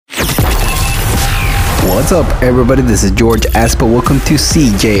What's up, everybody? This is George Aspa. Welcome to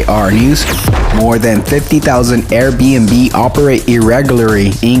CJR News. More than 50,000 Airbnb operate irregularly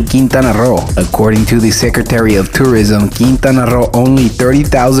in Quintana Roo. According to the Secretary of Tourism, Quintana Roo, only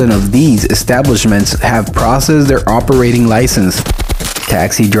 30,000 of these establishments have processed their operating license.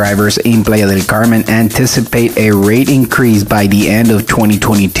 Taxi drivers in Playa del Carmen anticipate a rate increase by the end of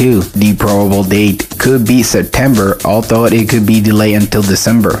 2022. The probable date could be September, although it could be delayed until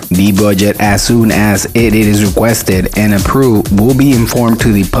December. The budget, as soon as it is requested and approved, will be informed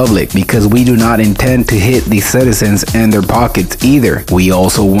to the public because we do not intend to hit the citizens and their pockets either. We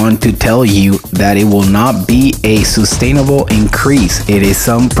also want to tell you that it will not be a sustainable increase. It is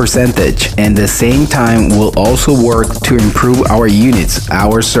some percentage, and at the same time we'll also work to improve our units,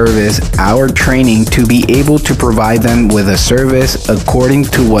 our service, our training to be able to provide them with a service according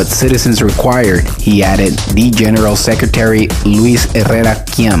to what citizens required, he added. The General Secretary Luis Herrera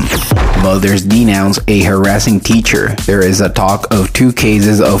Quiam. Mothers denounce a harassing teacher. There is a talk of 2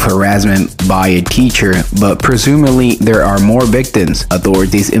 cases of harassment by a teacher, but presumably there are more victims.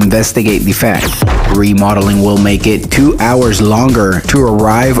 Authorities investigate the fact. Remodeling will make it 2 hours longer to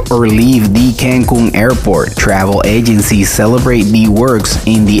arrive or leave the Cancun airport. Travel agencies celebrate the works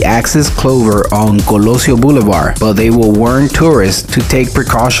in the Access Clover on Colosio Boulevard, but they will warn tourists to take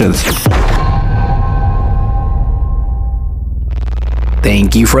precautions.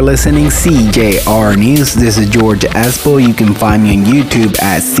 Thank you for listening, CJR News. This is George Espo. You can find me on YouTube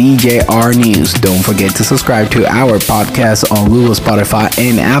at CJR News. Don't forget to subscribe to our podcast on Google, Spotify,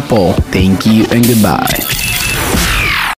 and Apple. Thank you and goodbye.